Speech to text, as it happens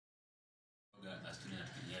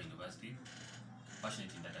University,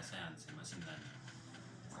 passionate in data science and machine learning.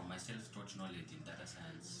 From my self-taught knowledge in data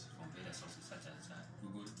science from various sources such as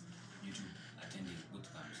Google, YouTube, attending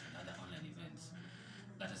bootcamps and other online events,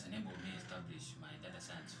 that has enabled me to establish my data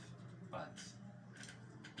science path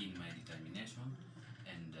in my determination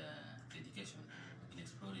and dedication in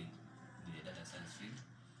exploring the data science field.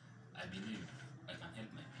 I believe I can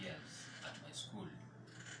help my peers at my school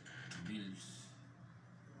to build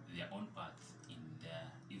their own path in their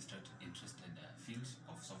interested fields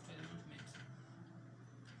of software development.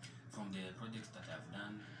 From the projects that I've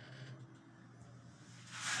done,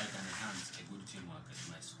 I can enhance a good teamwork at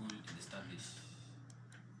my school and establish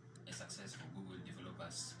a successful Google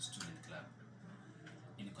Developers Student Club.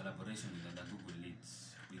 In collaboration with other Google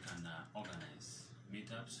leads, we can organize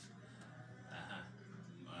meetups,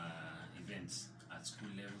 events at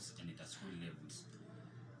school levels and inter-school levels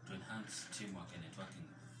to enhance teamwork and networking.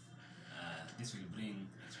 This will bring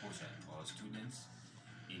exposure to our students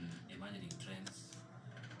in emerging trends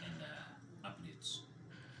and updates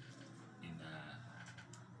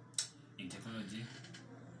in technology,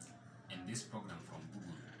 and this program from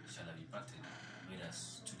Google shall have impacted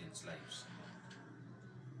various students' lives.